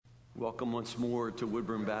Welcome once more to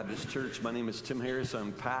Woodburn Baptist Church. My name is Tim Harris.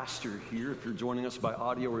 I'm pastor here. If you're joining us by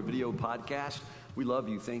audio or video podcast, we love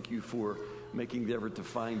you. Thank you for making the effort to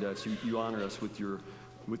find us. You honor us with your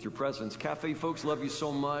presence. Cafe folks, love you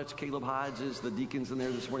so much. Caleb Hodges, the deacons in there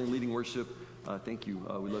this morning leading worship. Thank you.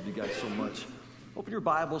 We love you guys so much. Open your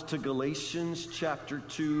Bibles to Galatians chapter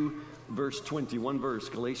 2, verse 20. One verse,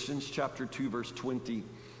 Galatians chapter 2, verse 20.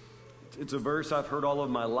 It's a verse I've heard all of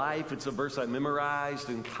my life. It's a verse I memorized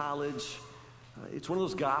in college. It's one of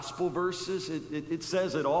those gospel verses. It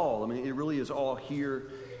says it all. I mean, it really is all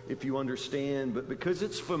here if you understand. But because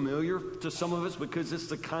it's familiar to some of us, because it's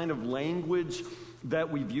the kind of language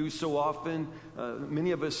that we've used so often,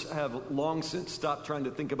 many of us have long since stopped trying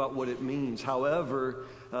to think about what it means. However,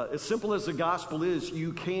 as simple as the gospel is,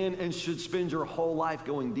 you can and should spend your whole life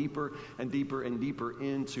going deeper and deeper and deeper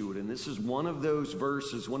into it. And this is one of those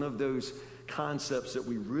verses, one of those concepts that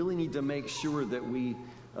we really need to make sure that we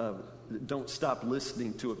don't stop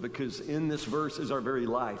listening to it, because in this verse is our very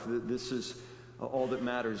life. This is all that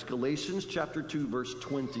matters. Galatians chapter 2, verse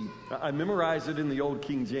 20. I memorized it in the old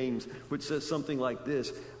King James, which says something like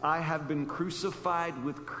this: I have been crucified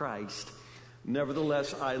with Christ.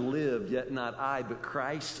 Nevertheless, I live, yet not I, but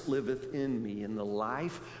Christ liveth in me. In the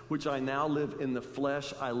life which I now live in the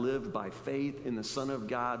flesh, I live by faith in the Son of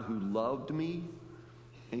God, who loved me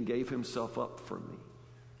and gave himself up for me.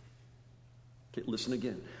 Okay, listen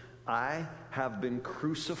again. I have been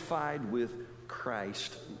crucified with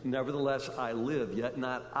Christ. Nevertheless, I live, yet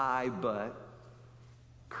not I, but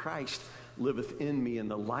Christ liveth in me. In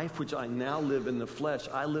the life which I now live in the flesh,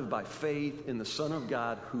 I live by faith in the Son of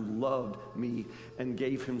God, who loved me and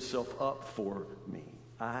gave himself up for me.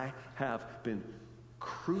 I have been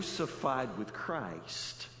crucified with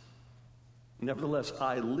Christ. Nevertheless,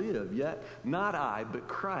 I live, yet not I, but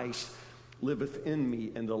Christ liveth in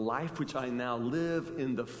me. And the life which I now live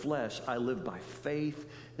in the flesh, I live by faith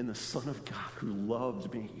in the Son of God, who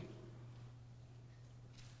loved me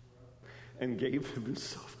and gave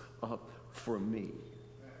himself up for me.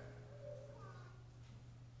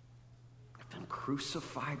 I've been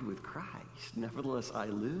crucified with Christ. Nevertheless, I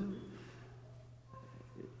live.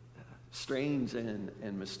 Strange and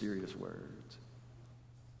mysterious words.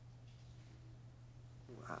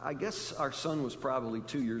 I guess our son was probably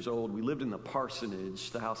 2 years old. We lived in the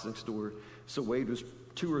parsonage, the house next door. So Wade was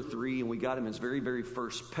 2 or 3, and we got him his very, very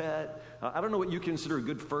first pet. I don't know what you consider a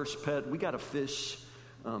good first pet. We got a fish.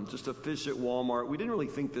 Just a fish at Walmart. We didn't really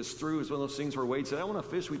think this through. It was one of those things where Wade said, I want a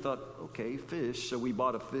fish. We thought, okay, fish. So we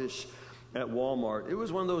bought a fish at Walmart. It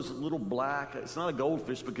was one of those little black, it's not a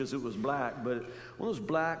goldfish because it was black, but one of those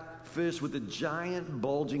black fish with the giant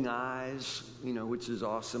bulging eyes, which is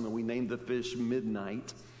awesome. And we named the fish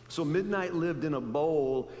Midnight. So Midnight lived in a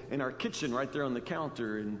bowl in our kitchen right there on the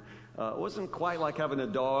counter. And it wasn't quite like having a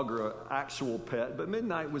dog or an actual pet, but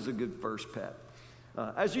Midnight was a good first pet.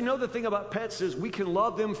 As you know, the thing about pets is we can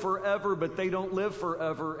love them forever, but they don't live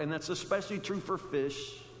forever, and that's especially true for fish.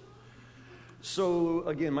 So,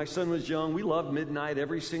 again, my son was young. We loved Midnight.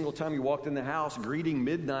 Every single time he walked in the house, greeting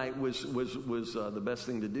Midnight was the best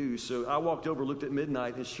thing to do. So I walked over, looked at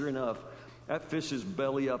Midnight, and sure enough, that fish is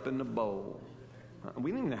belly up in the bowl.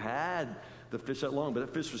 We didn't even had the fish that long, but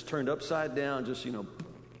that fish was turned upside down, just,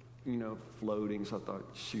 floating. So I thought,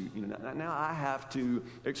 shoot, now I have to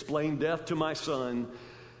explain death to my son.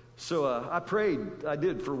 So I prayed, I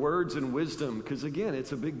did, for words and wisdom, because again,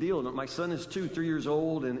 it's a big deal. My son is 2, 3 years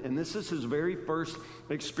old, and this is his very first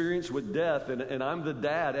experience with death, and I'm the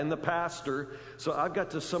dad and the pastor, so I've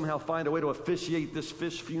got to somehow find a way to officiate this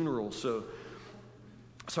fish funeral. So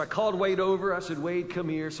I called Wade over. I said, Wade, come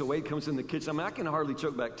here. So Wade comes in the kitchen. I can hardly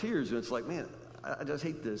choke back tears, and it's like, man, I just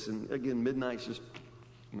hate this. And again, Midnight's just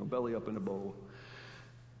belly up in a bowl.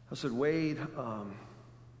 I said, Wade,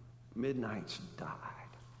 Midnight's died.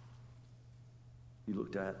 He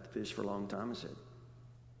looked at the fish for a long time and said,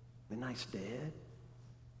 Midnight's dead?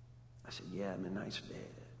 I said, yeah, Midnight's dead.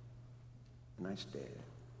 Midnight's dead.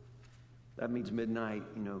 That means Midnight,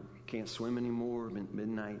 can't swim anymore.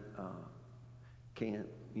 Midnight can't,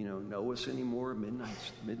 know us anymore.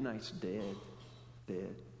 Midnight's dead.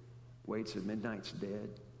 Dead. Wade said, Midnight's dead.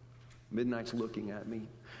 Midnight's looking at me.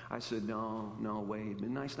 I said, no, Wade,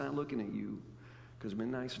 Midnight's not looking at you, because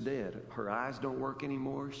Midnight's dead. Her eyes don't work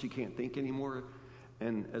anymore. She can't think anymore.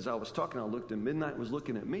 And as I was talking, I looked, and Midnight was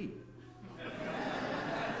looking at me.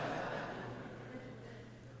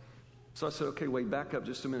 So I said, okay, Wade, back up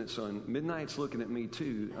just a minute, son. Midnight's looking at me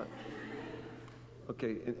too.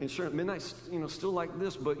 Okay, and sure, Midnight's, still like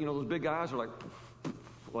this, but, those big eyes are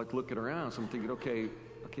like looking around. So I'm thinking, okay,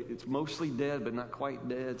 it's mostly dead, but not quite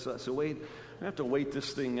dead. So I said, Wade, I have to wait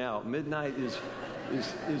this thing out. Midnight is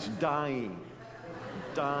is dying,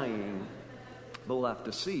 but we'll have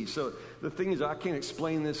to see. So the thing is, I can't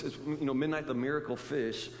explain this. It's, midnight, the miracle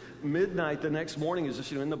fish. Midnight the next morning is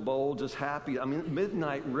just, in the bowl, just happy. I mean,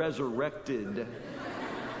 midnight resurrected.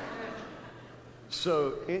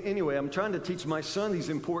 So anyway, I'm trying to teach my son these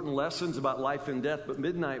important lessons about life and death, but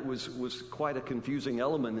midnight was quite a confusing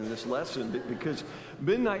element in this lesson because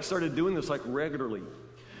midnight started doing this like regularly.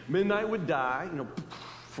 Midnight would die,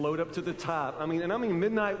 float up to the top. I mean,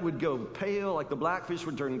 midnight would go pale, like the blackfish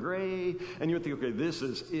would turn gray, and you would think, okay, this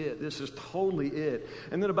is it. This is totally it.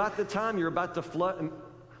 And then about the time you're about to flood and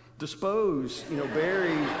dispose,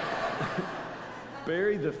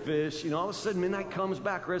 bury the fish, all of a sudden midnight comes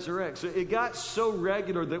back, resurrects. So it got so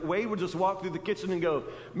regular that Wade would just walk through the kitchen and go,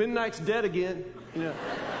 midnight's dead again,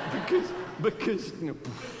 because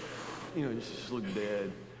you just look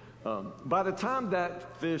dead. By the time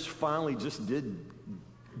that fish finally just did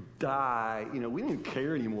die, we didn't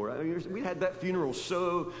care anymore. I mean, we had that funeral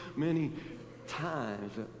so many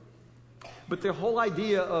times. But the whole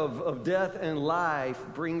idea of death and life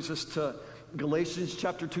brings us to Galatians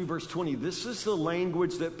chapter 2, verse 20. This is the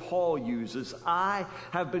language that Paul uses. I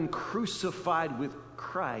have been crucified with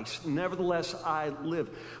Christ. Nevertheless, I live.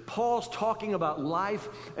 Paul's talking about life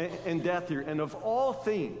and death here. And of all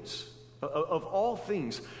things,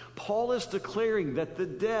 Paul is declaring that the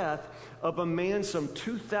death of a man some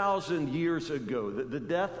 2,000 years ago, the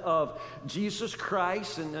death of Jesus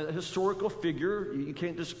Christ, and a historical figure, you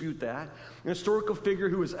can't dispute that, a historical figure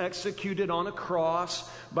who was executed on a cross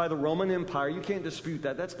by the Roman Empire, you can't dispute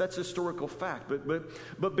that. That's historical fact.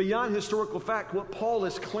 But beyond historical fact, what Paul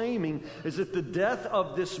is claiming is that the death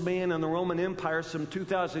of this man in the Roman Empire some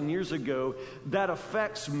 2,000 years ago, that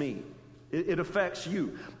affects me. It affects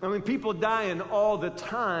you. I mean, people dying all the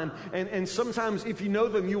time, and sometimes if you know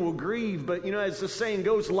them, you will grieve, but as the saying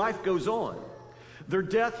goes, life goes on. Their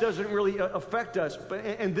death doesn't really affect us,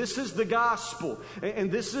 and this is the gospel, and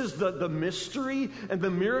this is the mystery and the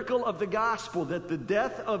miracle of the gospel, that the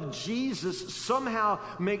death of Jesus somehow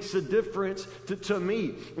makes a difference to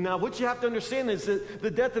me. Now, what you have to understand is that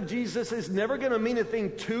the death of Jesus is never going to mean a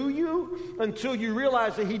thing to you until you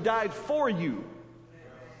realize that he died for you.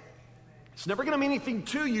 It's never going to mean anything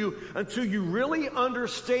to you until you really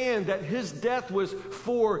understand that his death was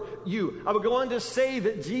for you. I would go on to say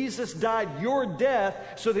that Jesus died your death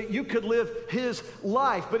so that you could live his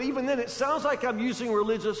life. But even then, it sounds like I'm using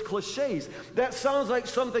religious cliches. That sounds like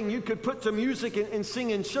something you could put to music and sing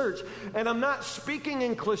in church. And I'm not speaking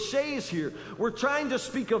in cliches here. We're trying to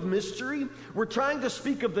speak of mystery. We're trying to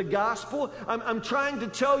speak of the gospel. I'm trying to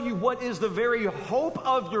tell you what is the very hope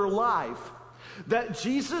of your life. That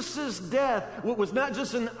Jesus' death was not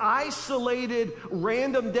just an isolated,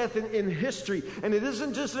 random death in history. And it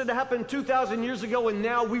isn't just that it happened 2,000 years ago and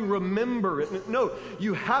now we remember it. No,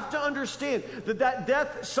 you have to understand that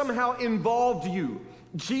death somehow involved you.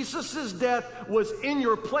 Jesus' death was in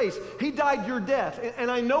your place. He died your death. And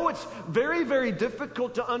I know it's very, very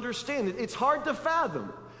difficult to understand. It's hard to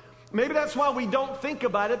fathom. Maybe that's why we don't think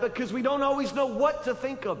about it, because we don't always know what to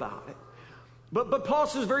think about it. But Paul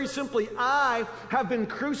says very simply, I have been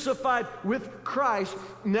crucified with Christ.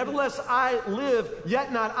 Nevertheless, I live,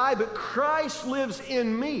 yet not I, but Christ lives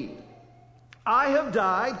in me. I have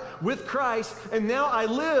died with Christ, and now I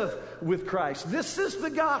live with Christ. This is the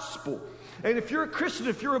gospel. And if you're a Christian,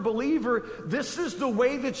 if you're a believer, this is the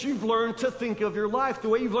way that you've learned to think of your life, the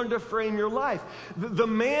way you've learned to frame your life. The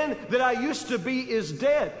man that I used to be is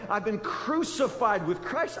dead. I've been crucified with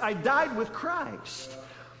Christ. I died with Christ.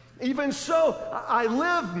 Even so, I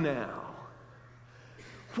live now.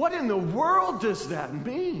 What in the world does that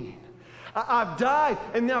mean? I've died,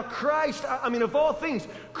 and now Christ, of all things,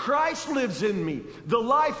 Christ lives in me. The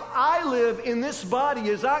life I live in this body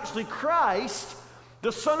is actually Christ,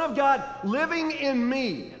 the Son of God, living in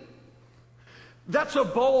me. That's a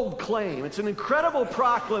bold claim. It's an incredible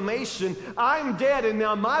proclamation. I'm dead, and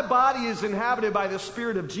now my body is inhabited by the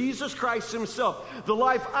Spirit of Jesus Christ himself. The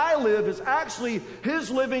life I live is actually his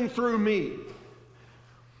living through me.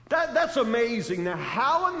 That's amazing. Now,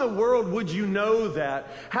 how in the world would you know that?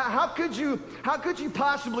 How could you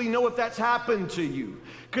possibly know if that's happened to you?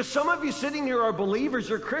 Because some of you sitting here are believers,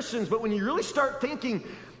 you're Christians, but when you really start thinking,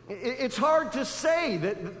 it's hard to say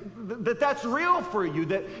that's real for you,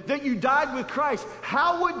 that you died with Christ.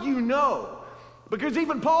 How would you know? Because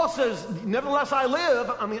even Paul says, nevertheless I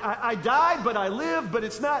live. I died, but I live, but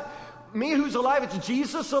it's not me who's alive, it's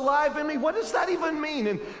Jesus alive in me. What does that even mean?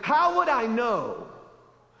 And how would I know?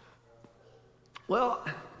 Well,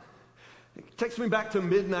 it takes me back to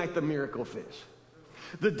midnight, the miracle fish.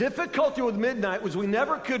 The difficulty with midnight was we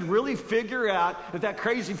never could really figure out if that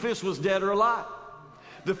crazy fish was dead or alive.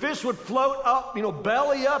 The fish would float up,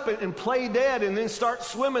 belly up and play dead and then start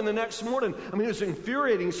swimming the next morning. I mean, it was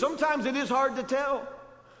infuriating. Sometimes it is hard to tell.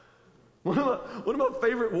 One of my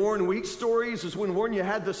favorite Warren Weeks stories is when, Warren, you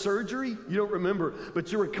had the surgery. You don't remember,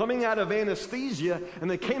 but you were coming out of anesthesia,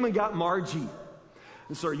 and they came and got Margie.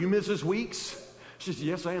 And so, are you Mrs. Weeks? She said,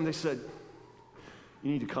 yes, I am. They said,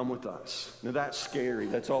 you need to come with us. Now, that's scary.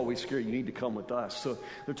 That's always scary. You need to come with us. So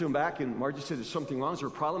they're to him back, and Margie said, is something wrong? Is there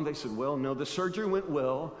a problem? They said, well, no, the surgery went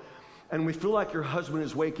well, and we feel like your husband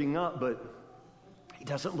is waking up, but he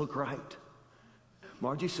doesn't look right.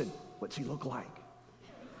 Margie said, what's he look like?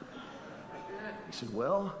 He said,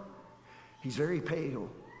 well, he's very pale.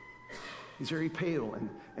 He's very pale,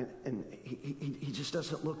 and he just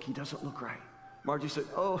doesn't look right. Margie said,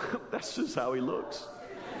 oh, that's just how he looks.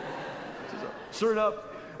 Sure enough,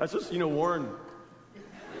 that's just, Warren.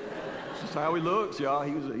 That's just how he looks, y'all.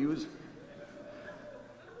 He was.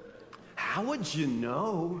 How would you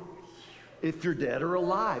know if you're dead or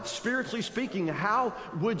alive? Spiritually speaking, how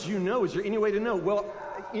would you know? Is there any way to know? Well,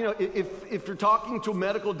 if you're talking to a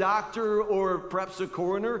medical doctor or perhaps a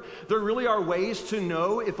coroner, there really are ways to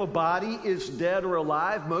know if a body is dead or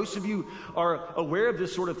alive. Most of you are aware of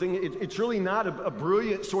this sort of thing. It's really not a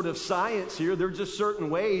brilliant sort of science here. There are just certain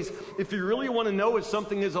ways. If you really want to know if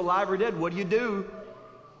something is alive or dead, what do?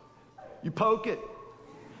 You poke it.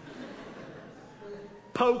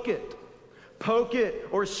 Poke it. Poke it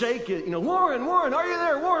or shake it. Warren, are you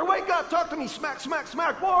there? Warren, wake up, talk to me. Smack, smack,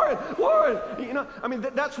 smack. Warren.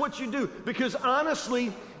 That's what you do. Because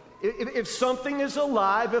honestly, if something is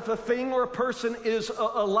alive, if a thing or a person is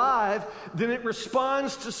alive, then it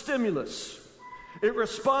responds to stimulus. It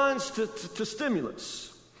responds to stimulus.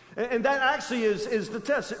 And that actually is the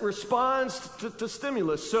test. It responds to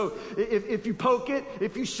stimulus. So if you poke it,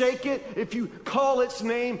 if you shake it, if you call its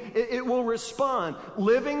name, it will respond.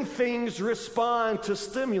 Living things respond to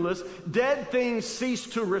stimulus. Dead things cease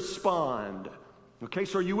to respond. Okay,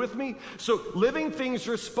 so are you with me? So living things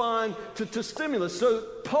respond to stimulus. So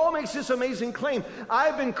Paul makes this amazing claim.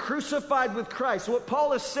 I've been crucified with Christ. What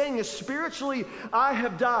Paul is saying is, spiritually, I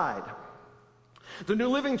have died. The New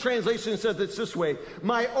Living Translation says it this way: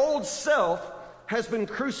 my old self has been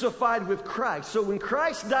crucified with Christ. So when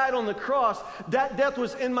Christ died on the cross, that death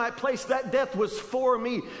was in my place. That death was for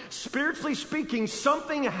me. Spiritually speaking,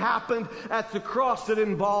 something happened at the cross that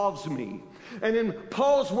involves me. And in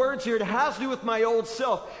Paul's words here, it has to do with my old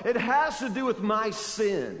self. It has to do with my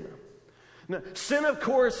sin. Now, sin, of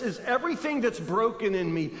course, is everything that's broken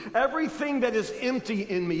in me, everything that is empty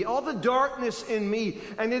in me, all the darkness in me,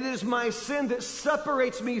 and it is my sin that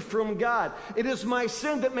separates me from God. It is my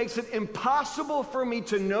sin that makes it impossible for me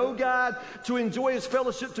to know God, to enjoy His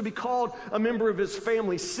fellowship, to be called a member of His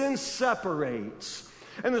family. Sin separates.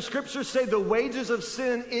 And the scriptures say the wages of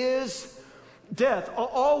sin is death,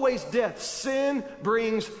 always death. Sin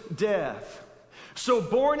brings death. So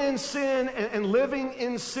born in sin and living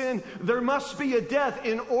in sin, there must be a death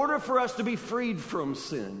in order for us to be freed from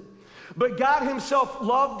sin. But God Himself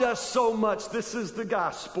loved us so much, this is the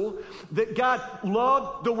gospel, that God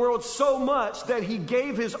loved the world so much that He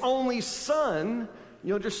gave His only Son,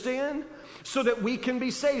 you understand? So that we can be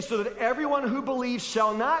saved, so that everyone who believes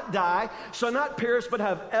shall not die, shall not perish, but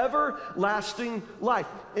have everlasting life.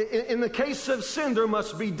 In the case of sin, there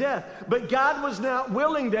must be death. But God was not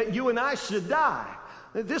willing that you and I should die.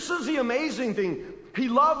 This is the amazing thing. He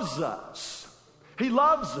loves us. He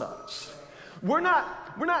loves us. We're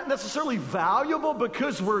not necessarily valuable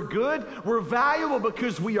because we're good. We're valuable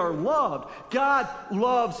because we are loved. God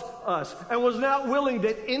loves us and was not willing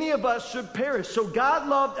that any of us should perish. So God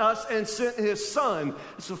loved us and sent His Son.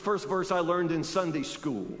 It's the first verse I learned in Sunday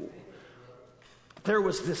school. There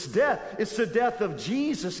was this death. It's the death of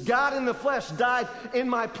Jesus. God in the flesh died in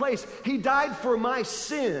my place. He died for my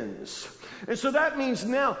sins. And so that means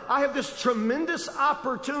now I have this tremendous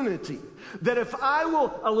opportunity that if I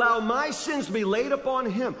will allow my sins to be laid upon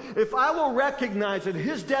Him, if I will recognize that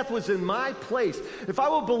His death was in my place, if I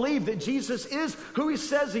will believe that Jesus is who He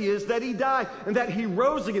says He is, that He died and that He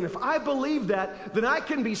rose again, if I believe that, then I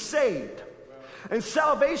can be saved. And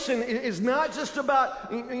salvation is not just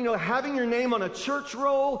about, having your name on a church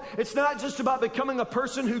roll. It's not just about becoming a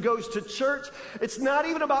person who goes to church. It's not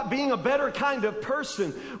even about being a better kind of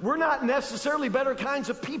person. We're not necessarily better kinds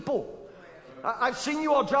of people. I've seen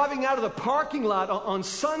you all driving out of the parking lot on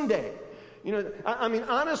Sunday.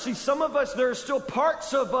 Honestly, some of us, there are still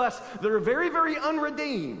parts of us that are very, very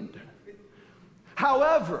unredeemed.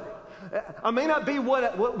 However, I may not be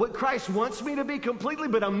what Christ wants me to be completely,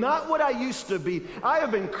 but I'm not what I used to be. I have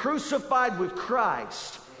been crucified with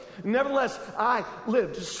Christ. Nevertheless, I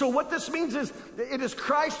live. So what this means is it is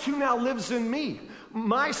Christ who now lives in me.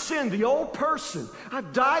 My sin, the old person,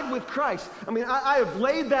 I've died with Christ. I mean, I have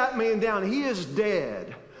laid that man down. He is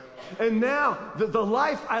dead. And now the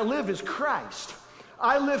life I live is Christ.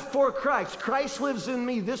 I live for Christ. Christ lives in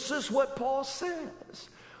me. This is what Paul says.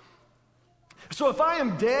 So if I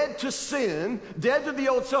am dead to sin, dead to the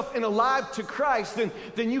old self, and alive to Christ,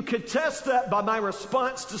 then you could test that by my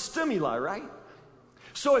response to stimuli, right?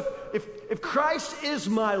 So if Christ is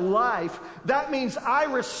my life, that means I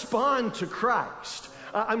respond to Christ.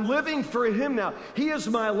 I'm living for Him now. He is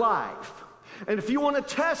my life. And if you want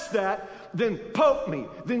to test that, then poke me,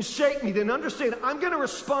 then shake me, then understand I'm going to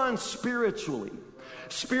respond spiritually.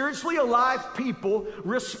 Spiritually alive people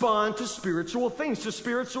respond to spiritual things, to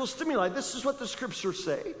spiritual stimuli. This is what the scriptures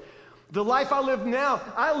say. The life I live now,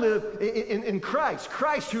 I live in Christ.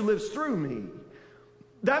 Christ who lives through me.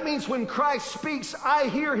 That means when Christ speaks, I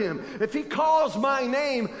hear Him. If He calls my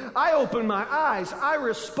name, I open my eyes, I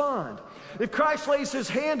respond. If Christ lays His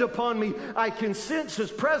hand upon me, I can sense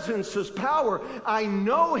His presence, His power. I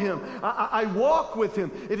know Him. I walk with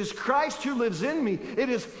Him. It is Christ who lives in me. It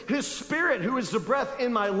is His Spirit who is the breath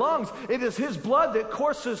in my lungs. It is His blood that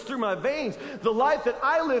courses through my veins. The life that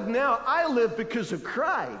I live now, I live because of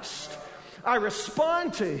Christ. I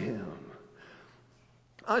respond to Him.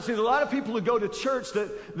 Honestly, there's a lot of people who go to church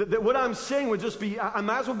that what I'm saying would just be, I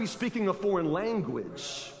might as well be speaking a foreign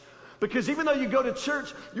language. Because even though you go to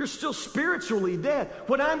church, you're still spiritually dead.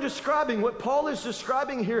 What I'm describing, what Paul is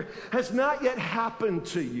describing here, has not yet happened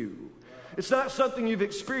to you. It's not something you've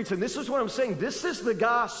experienced. And this is what I'm saying. This is the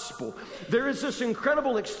gospel. There is this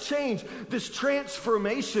incredible exchange, this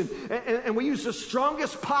transformation. And we use the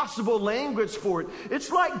strongest possible language for it.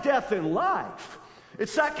 It's like death and life.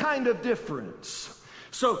 It's that kind of difference.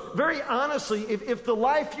 So very honestly, if the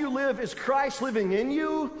life you live is Christ living in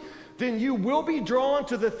you, then you will be drawn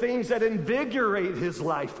to the things that invigorate His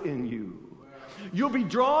life in you. You'll be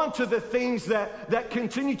drawn to the things that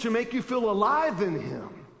continue to make you feel alive in Him.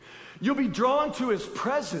 You'll be drawn to His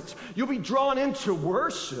presence. You'll be drawn into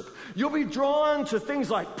worship. You'll be drawn to things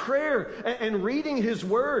like prayer and reading His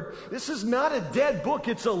Word. This is not a dead book.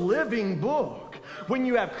 It's a living book. When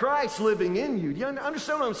you have Christ living in you. Do you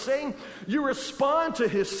understand what I'm saying? You respond to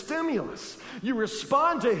His stimulus. You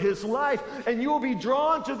respond to His life, and you will be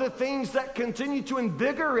drawn to the things that continue to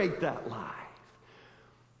invigorate that life.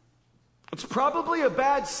 It's probably a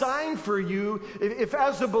bad sign for you if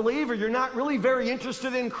as a believer, you're not really very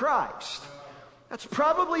interested in Christ. That's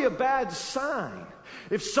probably a bad sign.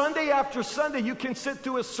 If Sunday after Sunday you can sit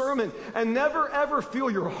through a sermon and never ever feel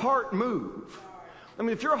your heart move. I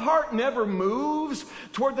mean, if your heart never moves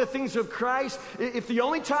toward the things of Christ, if the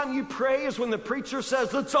only time you pray is when the preacher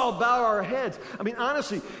says, let's all bow our heads. I mean,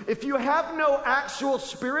 honestly, if you have no actual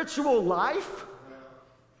spiritual life,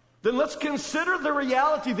 then let's consider the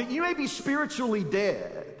reality that you may be spiritually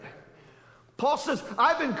dead. Paul says,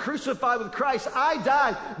 I've been crucified with Christ. I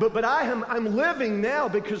died, but I'm living now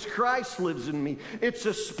because Christ lives in me. It's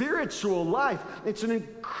a spiritual life. It's an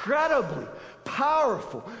incredibly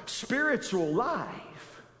powerful spiritual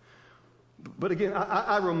life. But again,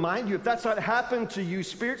 I remind you, if that's not happened to you,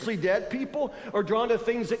 spiritually dead people are drawn to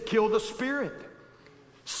things that kill the spirit.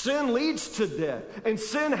 Sin leads to death, and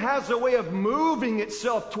sin has a way of moving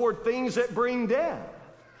itself toward things that bring death.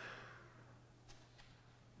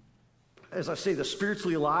 As I say, the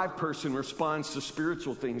spiritually alive person responds to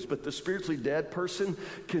spiritual things, but the spiritually dead person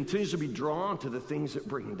continues to be drawn to the things that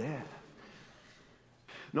bring death.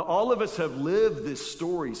 Now, all of us have lived this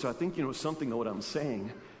story, so I think you know something of what I'm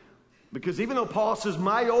saying. Because even though Paul says,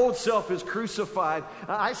 my old self is crucified,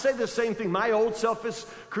 I say the same thing. My old self is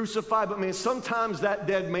crucified, but man, sometimes that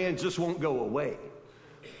dead man just won't go away.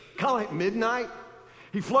 Kind of like midnight.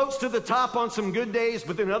 He floats to the top on some good days,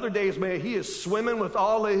 but then other days, man, he is swimming with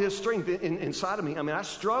all of his strength inside of me. I mean, I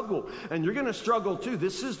struggle, and you're going to struggle too.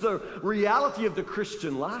 This is the reality of the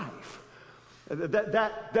Christian life.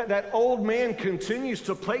 That old man continues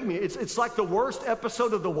to plague me. It's like the worst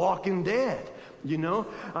episode of The Walking Dead. You know,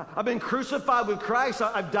 I've been crucified with Christ.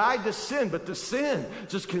 I've died to sin, but the sin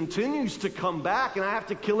just continues to come back, and I have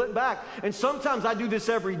to kill it back. And sometimes I do this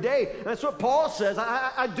every day. And that's what Paul says.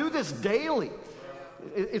 I do this daily.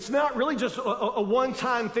 It's not really just a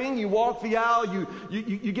one-time thing. You walk the aisle,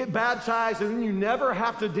 you get baptized, and then you never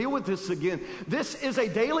have to deal with this again. This is a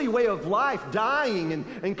daily way of life, dying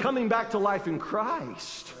and coming back to life in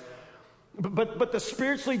Christ. But the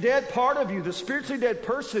spiritually dead part of you, the spiritually dead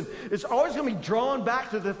person, is always going to be drawn back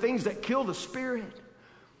to the things that kill the spirit.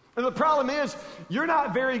 And the problem is, you're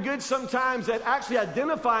not very good sometimes at actually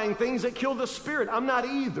identifying things that kill the spirit. I'm not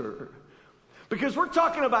either. Because we're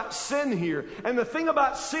talking about sin here. And the thing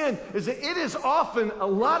about sin is that it is often a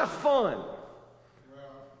lot of fun.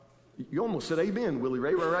 You almost said amen, Willie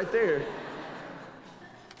Ray, right there.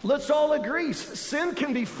 Let's all agree, sin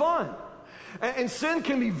can be fun. And sin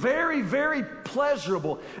can be very, very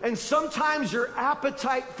pleasurable. And sometimes your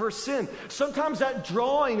appetite for sin, sometimes that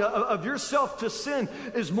drawing of yourself to sin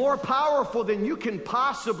is more powerful than you can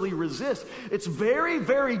possibly resist. It's very,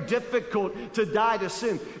 very difficult to die to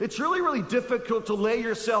sin. It's really, really difficult to lay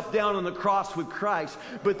yourself down on the cross with Christ.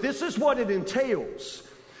 But this is what it entails.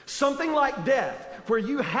 Something like death, where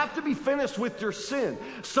you have to be finished with your sin.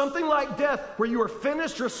 Something like death, where you are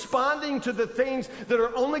finished responding to the things that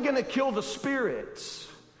are only going to kill the spirits.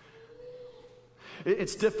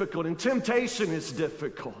 It's difficult, and temptation is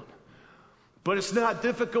difficult. But it's not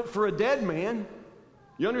difficult for a dead man.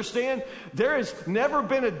 You understand? There has never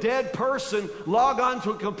been a dead person log on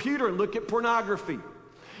to a computer and look at pornography.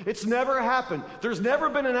 It's never happened. There's never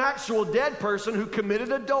been an actual dead person who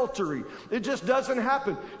committed adultery. It just doesn't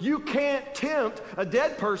happen. You can't tempt a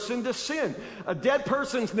dead person to sin. A dead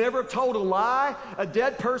person's never told a lie. A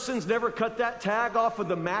dead person's never cut that tag off of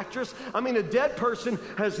the mattress. I mean, a dead person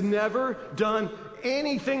has never done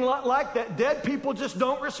anything like that. Dead people just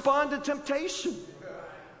don't respond to temptation.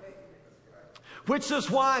 Which is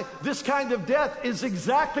why this kind of death is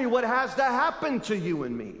exactly what has to happen to you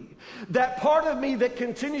and me. That part of me that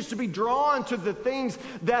continues to be drawn to the things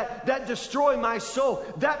that destroy my soul,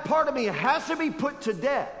 that part of me has to be put to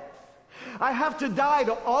death. I have to die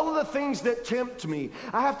to all of the things that tempt me.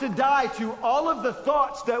 I have to die to all of the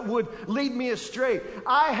thoughts that would lead me astray.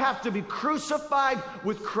 I have to be crucified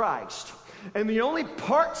with Christ. And the only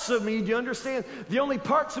parts of me, do you understand? The only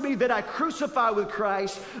parts of me that I crucify with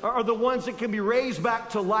Christ are the ones that can be raised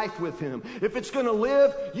back to life with Him. If it's going to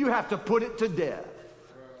live, you have to put it to death.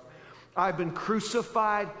 I've been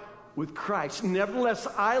crucified with Christ. Nevertheless,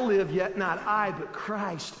 I live, yet not I, but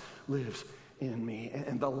Christ lives in me.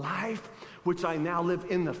 And the life which I now live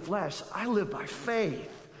in the flesh, I live by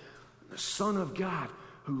faith. The Son of God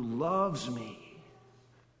who loves me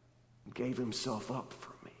gave Himself up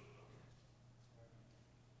for me.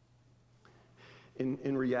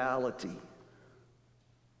 In reality,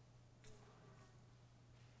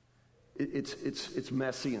 it's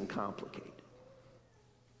messy and complicated.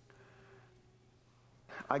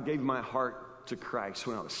 I gave my heart to Christ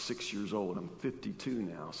when I was 6 years old. I'm 52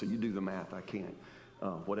 now, so you do the math. I can't,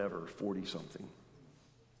 40-something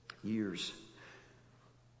years.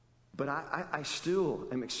 But I still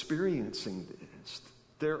am experiencing this.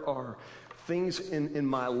 There are things in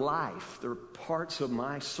my life, there are parts of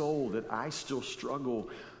my soul that I still struggle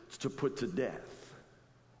to put to death.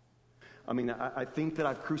 I mean, I think that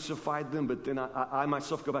I've crucified them, but then I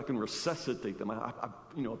myself go back and resuscitate them. I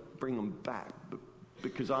bring them back.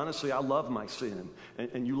 Because honestly, I love my sin,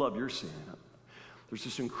 and you love your sin. There's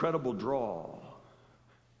this incredible draw,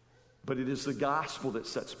 but it is the gospel that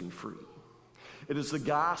sets me free. It is the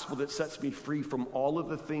gospel that sets me free from all of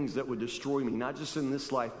the things that would destroy me, not just in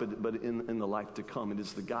this life, but in the life to come. It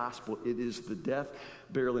is the gospel. It is the death,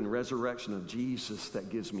 burial, and resurrection of Jesus that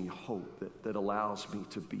gives me hope, that allows me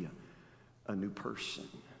to be a new person.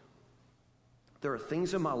 There are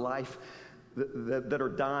things in my life that are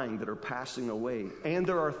dying, that are passing away. And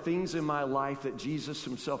there are things in my life that Jesus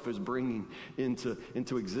Himself is bringing into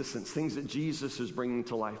existence, things that Jesus is bringing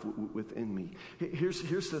to life within me. Here's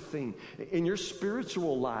the thing. In your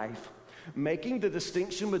spiritual life, making the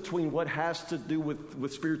distinction between what has to do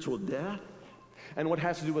with spiritual death and what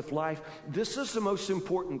has to do with life, this is the most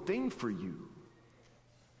important thing for you.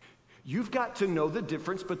 You've got to know the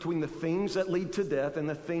difference between the things that lead to death and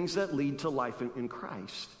the things that lead to life in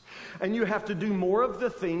Christ. And you have to do more of the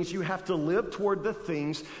things, you have to live toward the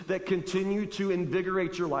things that continue to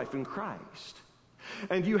invigorate your life in Christ.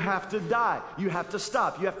 And you have to die, you have to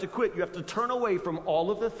stop, you have to quit, you have to turn away from all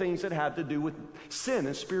of the things that have to do with sin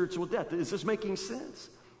and spiritual death. Is this making sense?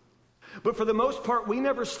 But for the most part, we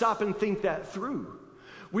never stop and think that through.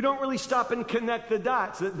 We don't really stop and connect the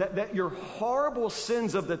dots, that your horrible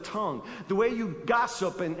sins of the tongue, the way you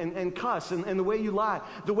gossip and cuss and the way you lie,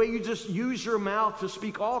 the way you just use your mouth to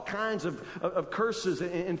speak all kinds of curses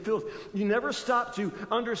and filth. You never stop to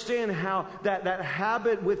understand how that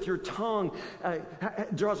habit with your tongue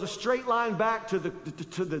draws a straight line back to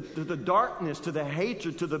the darkness, to the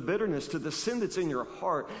hatred, to the bitterness, to the sin that's in your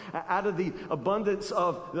heart. Out of the abundance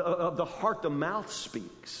of the heart, the mouth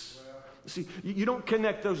speaks. See, you don't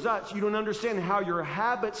connect those dots. You don't understand how your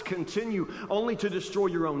habits continue only to destroy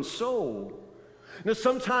your own soul. Now,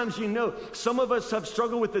 sometimes, some of us have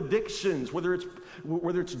struggled with addictions, whether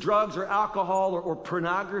it's drugs or alcohol or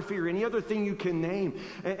pornography or any other thing you can name.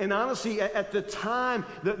 And honestly, at the time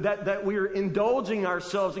that we are indulging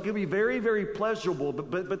ourselves, it can be very, very pleasurable.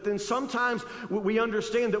 But then sometimes we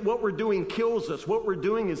understand that what we're doing kills us. What we're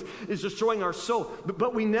doing is destroying our soul.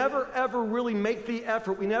 But we never, ever really make the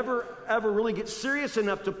effort. We never, ever really get serious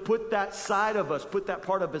enough to put that side of us, put that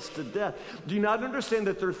part of us to death. Do you not understand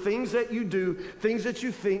that there are things that you do, things that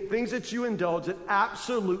you think, things that you indulge that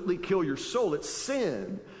absolutely kill your soul? It's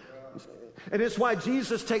sin. And it's why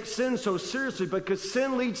Jesus takes sin so seriously, because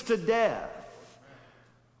sin leads to death.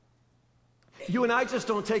 You and I just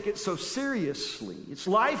don't take it so seriously. It's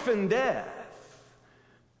life and death.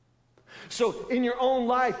 So in your own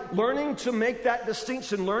life, learning to make that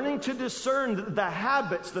distinction, learning to discern the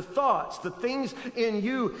habits, the thoughts, the things in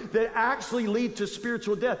you that actually lead to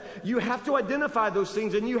spiritual death. You have to identify those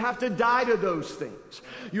things, and you have to die to those things.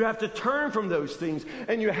 You have to turn from those things,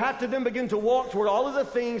 and you have to then begin to walk toward all of the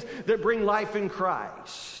things that bring life in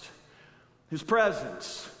Christ. His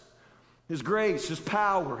presence, His grace, His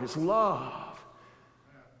power, His love.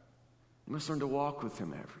 You must learn to walk with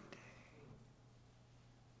Him every day.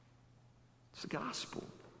 It's the gospel.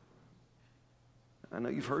 I know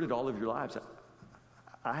you've heard it all of your lives.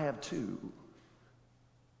 I have too.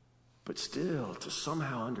 But still, to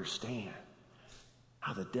somehow understand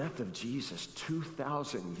how the death of Jesus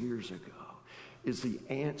 2,000 years ago is the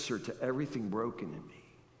answer to everything broken in me.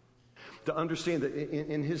 To understand that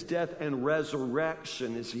in His death and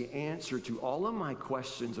resurrection is the answer to all of my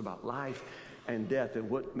questions about life and death and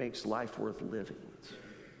what makes life worth living.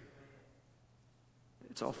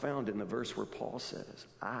 It's all found in the verse where Paul says,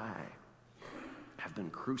 I have been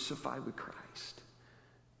crucified with Christ.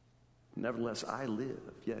 Nevertheless, I live,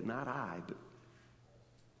 yet not I, but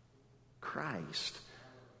Christ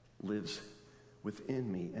lives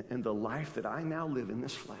within me. And the life that I now live in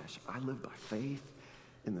this flesh, I live by faith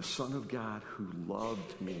in the Son of God who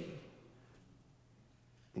loved me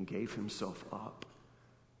and gave Himself up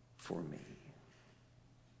for me.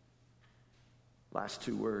 Last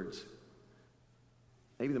two words.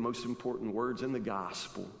 Maybe the most important words in the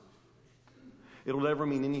gospel. It'll never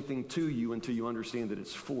mean anything to you until you understand that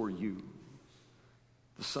it's for you.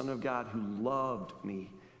 The Son of God who loved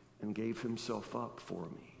me and gave Himself up for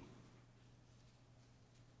me.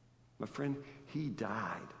 My friend, He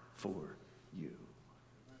died for you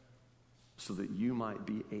so that you might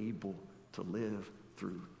be able to live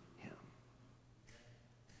through Him.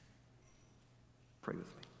 Pray with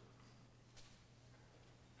me.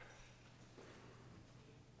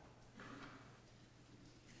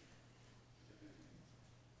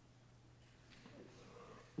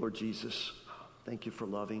 Lord Jesus, thank You for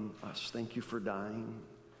loving us. Thank You for dying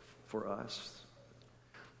for us.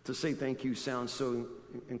 To say thank you sounds so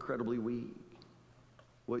incredibly weak.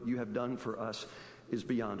 What You have done for us is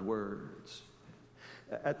beyond words.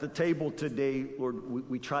 At the table today, Lord,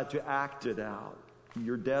 we tried to act it out.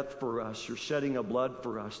 Your death for us, Your shedding of blood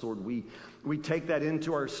for us, Lord. We take that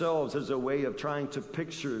into ourselves as a way of trying to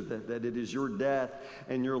picture that it is Your death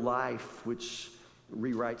and Your life which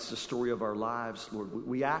rewrites the story of our lives, Lord.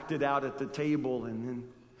 We act it out at the table, and then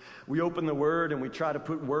we open the Word and we try to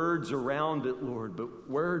put words around it, Lord, but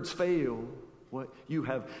words fail. What You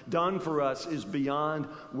have done for us is beyond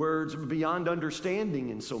words, beyond understanding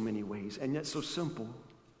in so many ways, and yet so simple.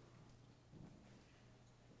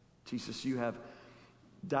 Jesus, You have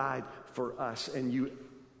died for us, and You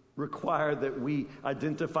require that we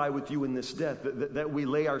identify with You in this death, that we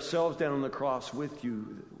lay ourselves down on the cross with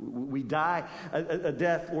You. We die a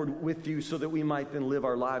death, Lord, with You so that we might then live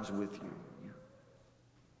our lives with You.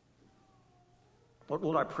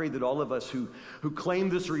 Lord, I pray that all of us who claim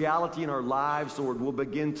this reality in our lives, Lord, will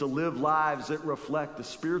begin to live lives that reflect the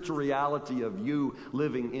spiritual reality of You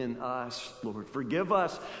living in us, Lord. Forgive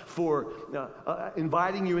us for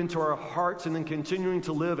inviting You into our hearts and then continuing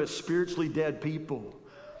to live as spiritually dead people.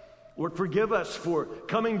 Lord, forgive us for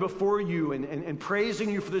coming before You and praising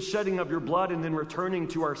You for the shedding of Your blood and then returning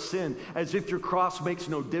to our sin as if Your cross makes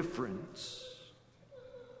no difference.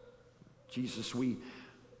 Jesus, we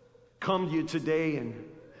come to You today and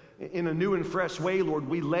in a new and fresh way, Lord,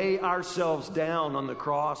 we lay ourselves down on the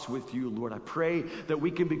cross with You, Lord. I pray that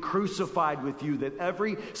we can be crucified with You, that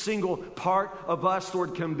every single part of us,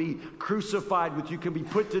 Lord, can be crucified with You, can be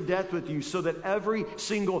put to death with You, so that every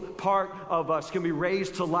single part of us can be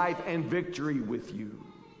raised to life and victory with You.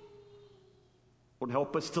 Lord,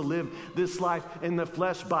 help us to live this life in the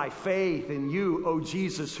flesh by faith in You, O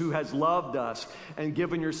Jesus, who has loved us and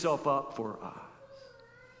given Yourself up for us.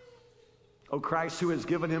 O Christ, who has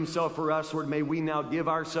given himself for us, Lord, may we now give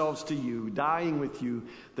ourselves to you, dying with you,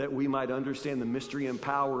 that we might understand the mystery and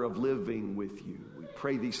power of living with you. We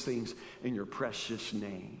pray these things in your precious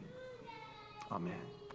name. Amen.